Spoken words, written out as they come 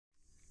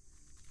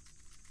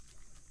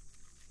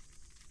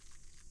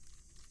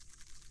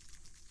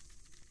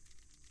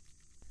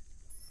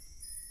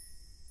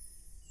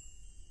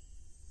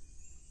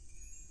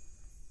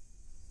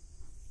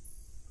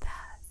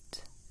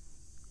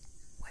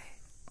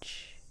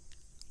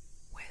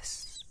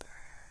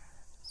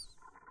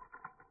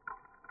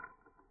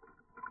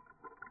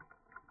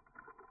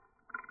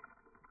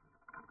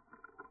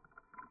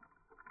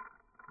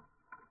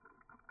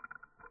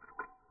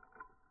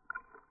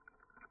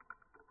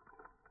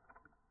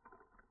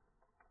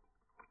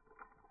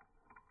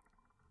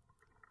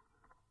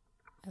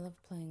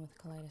love playing with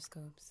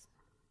kaleidoscopes,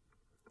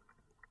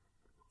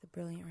 the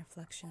brilliant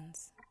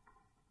reflections,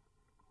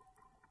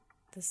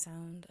 the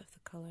sound of the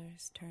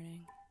colors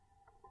turning.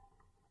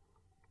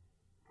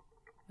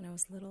 When I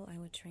was little, I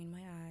would train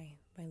my eye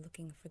by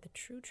looking for the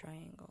true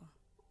triangle,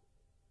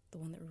 the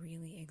one that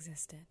really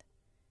existed,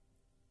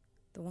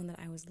 the one that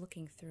I was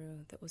looking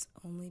through that was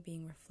only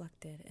being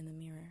reflected in the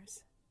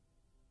mirrors.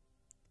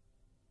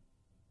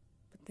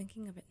 But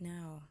thinking of it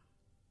now,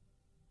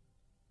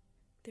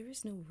 there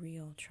is no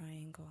real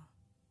triangle.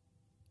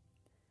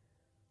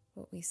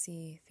 What we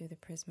see through the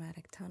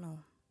prismatic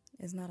tunnel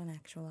is not an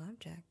actual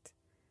object,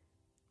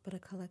 but a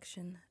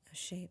collection of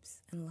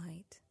shapes and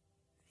light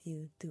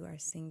viewed through our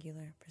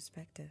singular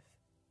perspective.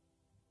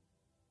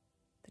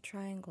 The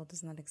triangle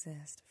does not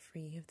exist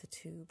free of the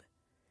tube.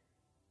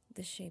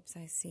 The shapes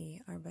I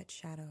see are but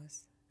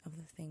shadows of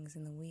the things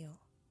in the wheel.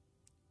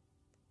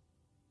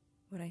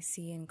 What I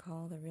see and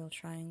call the real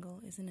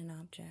triangle isn't an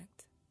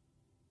object.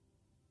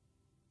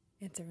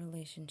 It's a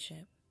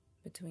relationship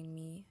between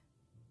me,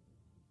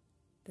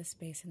 the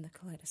space in the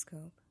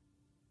kaleidoscope,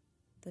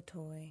 the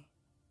toy,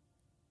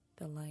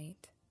 the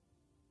light,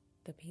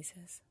 the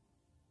pieces.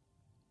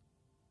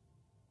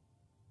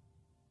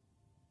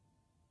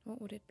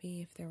 What would it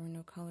be if there were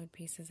no colored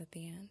pieces at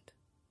the end?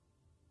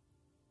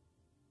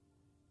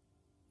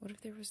 What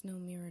if there was no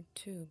mirrored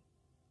tube?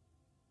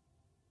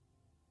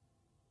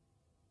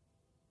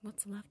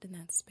 What's left in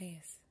that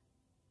space?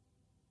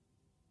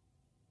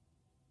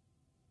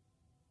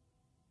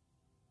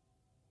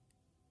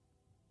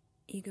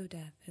 Ego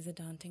death is a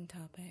daunting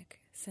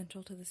topic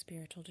central to the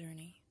spiritual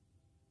journey.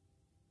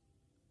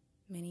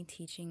 Many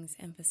teachings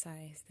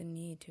emphasize the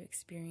need to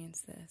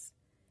experience this,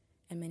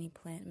 and many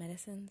plant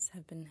medicines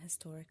have been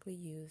historically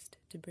used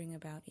to bring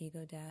about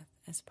ego death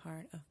as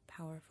part of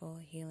powerful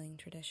healing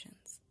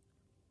traditions.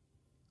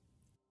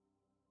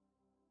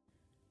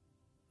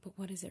 But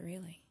what is it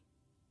really?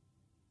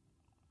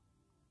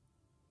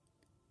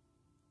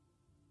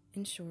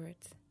 In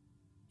short,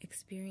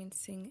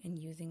 experiencing and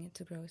using it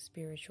to grow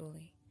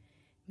spiritually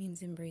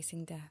means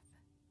embracing death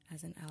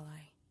as an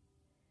ally.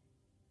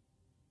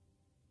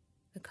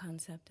 The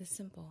concept is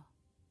simple: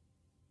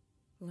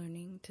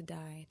 learning to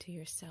die to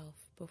yourself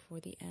before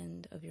the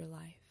end of your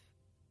life.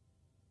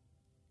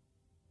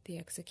 The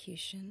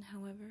execution,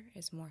 however,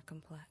 is more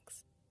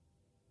complex.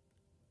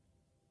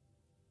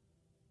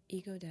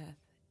 Ego death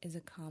is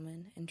a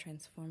common and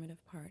transformative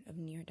part of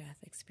near-death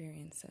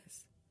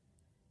experiences,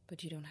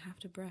 but you don't have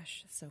to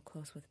brush so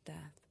close with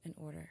death in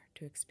order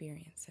to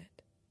experience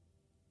it.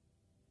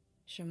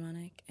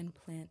 Shamanic and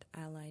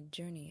plant-allied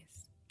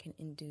journeys can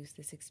induce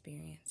this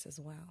experience as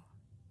well.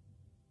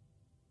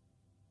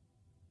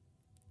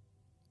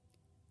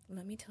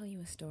 Let me tell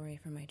you a story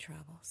from my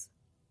travels.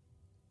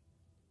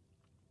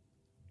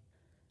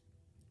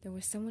 There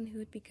was someone who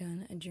had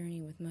begun a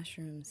journey with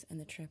mushrooms, and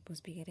the trip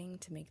was beginning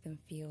to make them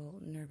feel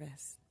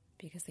nervous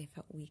because they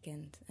felt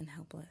weakened and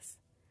helpless.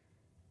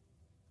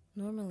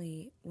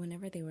 Normally,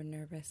 whenever they were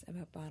nervous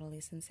about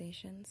bodily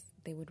sensations,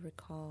 they would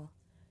recall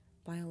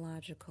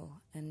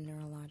biological and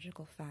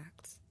neurological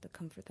facts to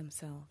comfort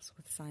themselves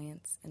with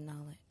science and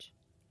knowledge.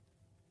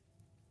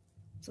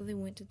 So they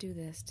went to do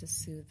this to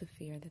soothe the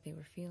fear that they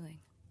were feeling.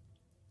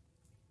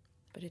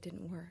 But it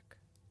didn't work.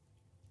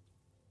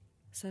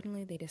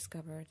 Suddenly they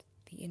discovered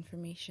the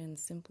information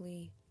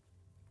simply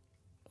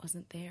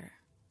wasn't there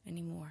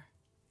anymore.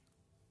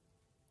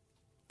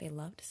 They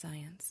loved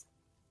science.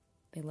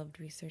 They loved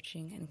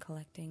researching and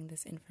collecting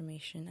this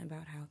information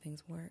about how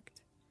things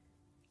worked.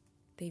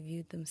 They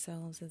viewed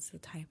themselves as the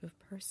type of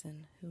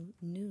person who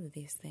knew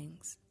these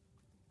things.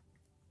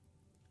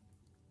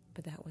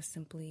 But that was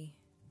simply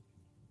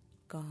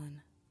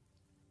gone.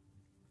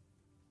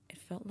 It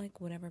felt like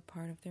whatever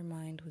part of their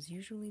mind was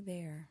usually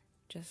there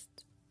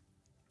just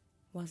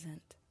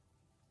wasn't.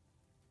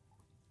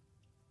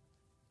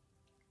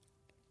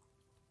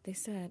 They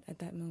said at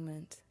that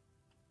moment,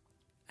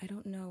 "I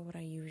don't know what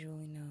I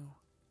usually know."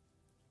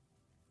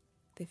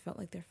 They felt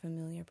like their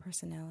familiar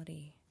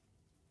personality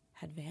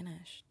had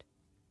vanished.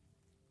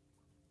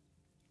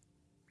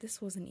 This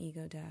was an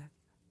ego death,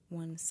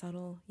 one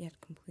subtle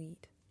yet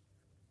complete.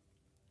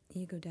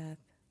 Ego death,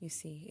 you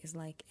see, is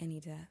like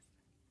any death.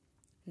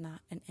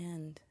 Not an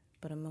end,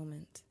 but a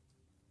moment.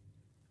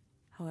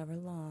 However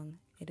long,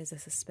 it is a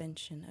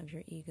suspension of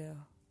your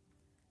ego,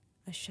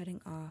 a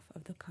shutting off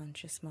of the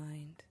conscious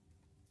mind,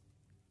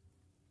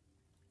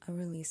 a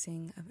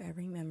releasing of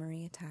every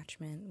memory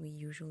attachment we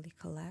usually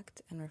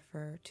collect and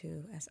refer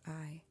to as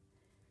I,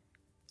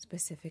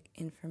 specific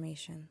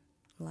information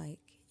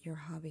like your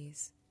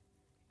hobbies,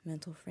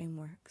 mental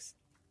frameworks,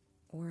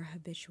 or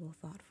habitual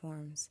thought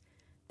forms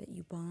that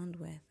you bond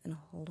with and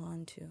hold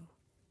on to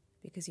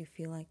because you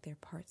feel like they're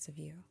parts of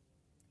you.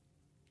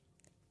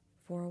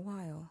 For a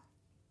while,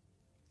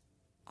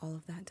 all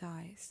of that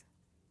dies.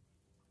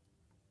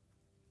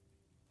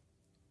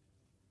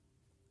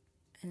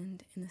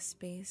 And in the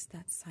space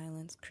that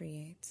silence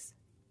creates,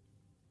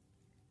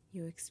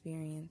 you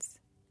experience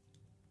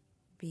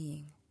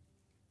being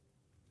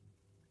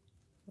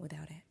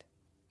without it.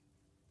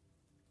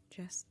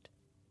 Just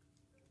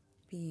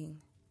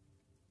being,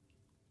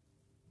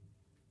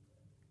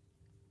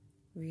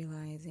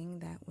 realizing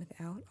that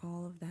without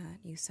all of that,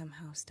 you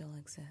somehow still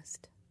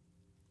exist.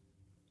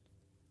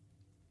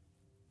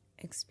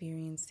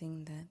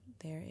 Experiencing that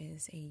there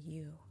is a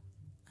you,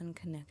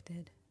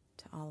 unconnected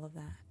to all of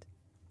that,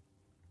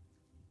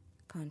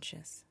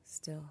 conscious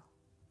still,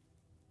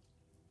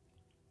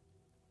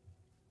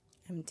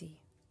 empty,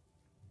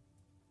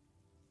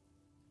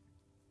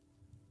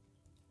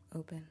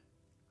 open.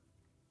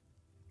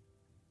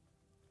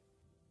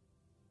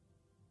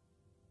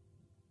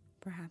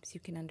 Perhaps you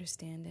can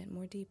understand it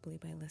more deeply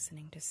by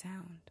listening to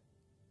sound.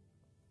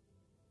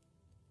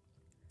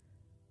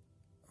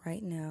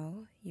 Right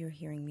now, you're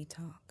hearing me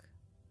talk.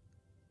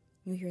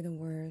 You hear the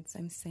words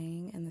I'm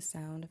saying and the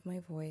sound of my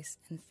voice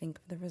and think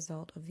of the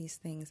result of these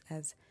things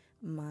as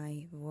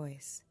my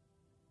voice.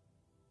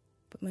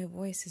 But my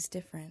voice is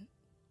different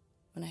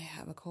when I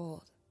have a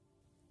cold,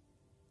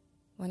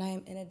 when I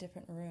am in a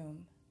different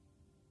room.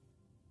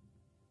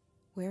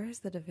 Where is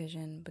the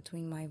division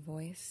between my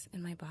voice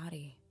and my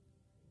body?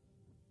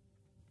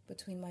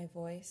 Between my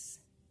voice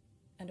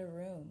and a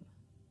room?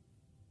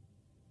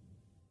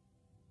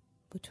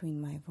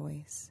 Between my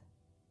voice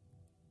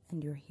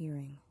and your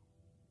hearing?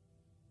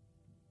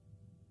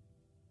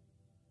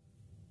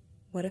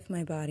 What if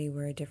my body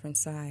were a different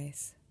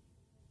size?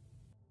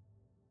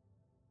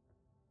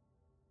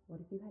 What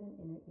if you had an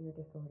inner ear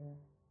disorder?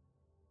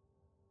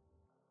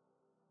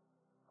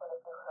 What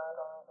if you heard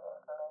only the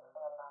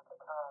information and not the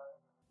tone?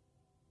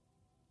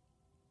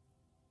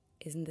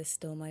 Isn't this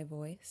still my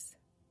voice?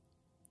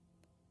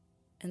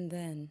 And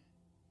then,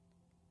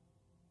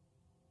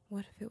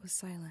 what if it was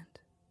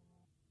silent?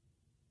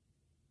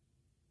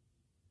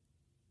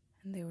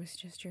 And there was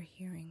just your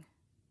hearing,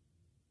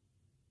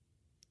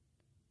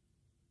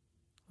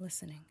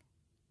 listening,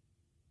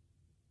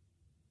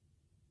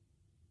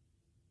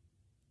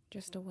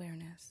 just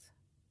awareness.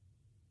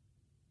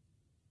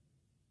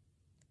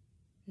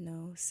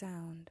 No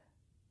sound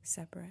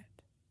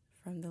separate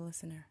from the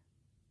listener.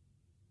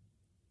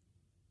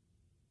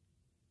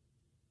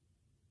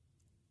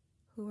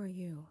 Who are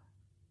you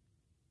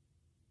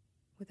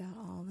without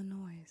all the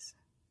noise?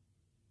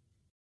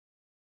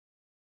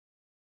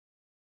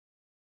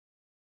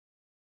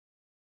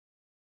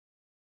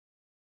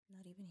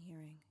 Not even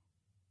hearing.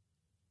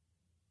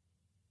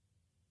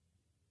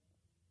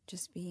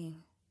 Just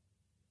being.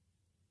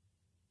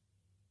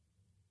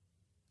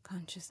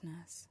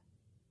 Consciousness.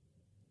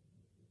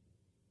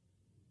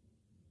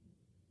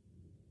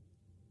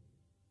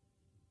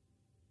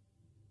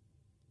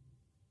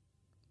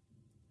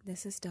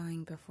 This is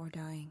dying before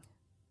dying.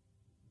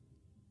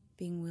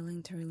 Being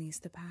willing to release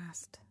the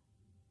past,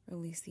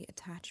 release the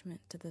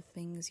attachment to the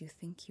things you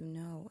think you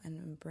know, and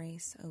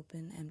embrace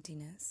open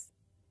emptiness.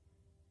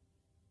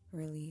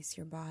 Release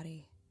your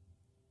body.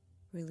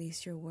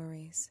 Release your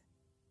worries.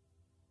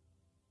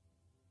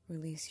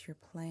 Release your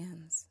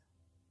plans.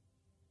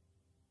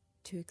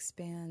 To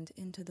expand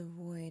into the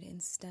void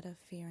instead of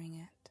fearing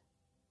it.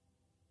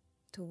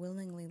 To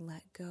willingly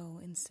let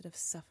go instead of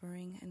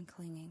suffering and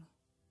clinging.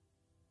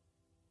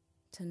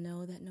 To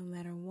know that no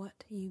matter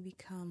what you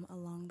become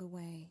along the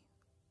way,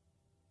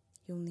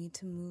 you'll need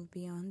to move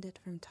beyond it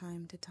from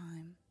time to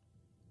time,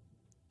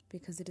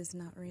 because it is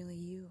not really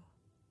you.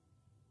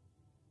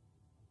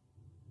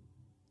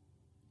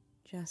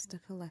 Just a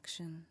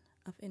collection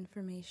of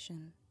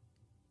information,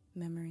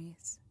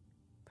 memories,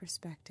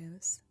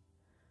 perspectives,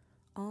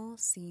 all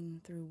seen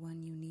through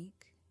one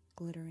unique,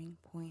 glittering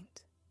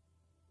point.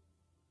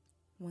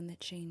 One that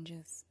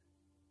changes,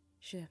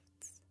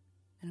 shifts,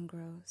 and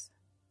grows.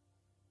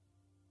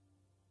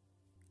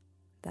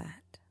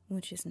 That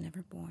which is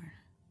never born,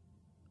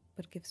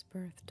 but gives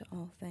birth to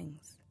all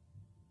things.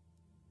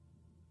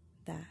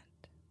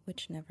 That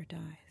which never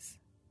dies,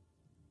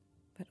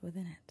 but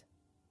within it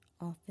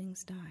all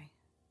things die.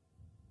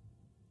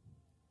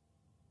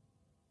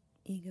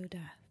 Ego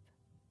death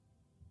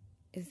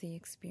is the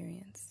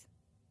experience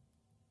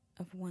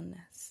of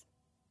oneness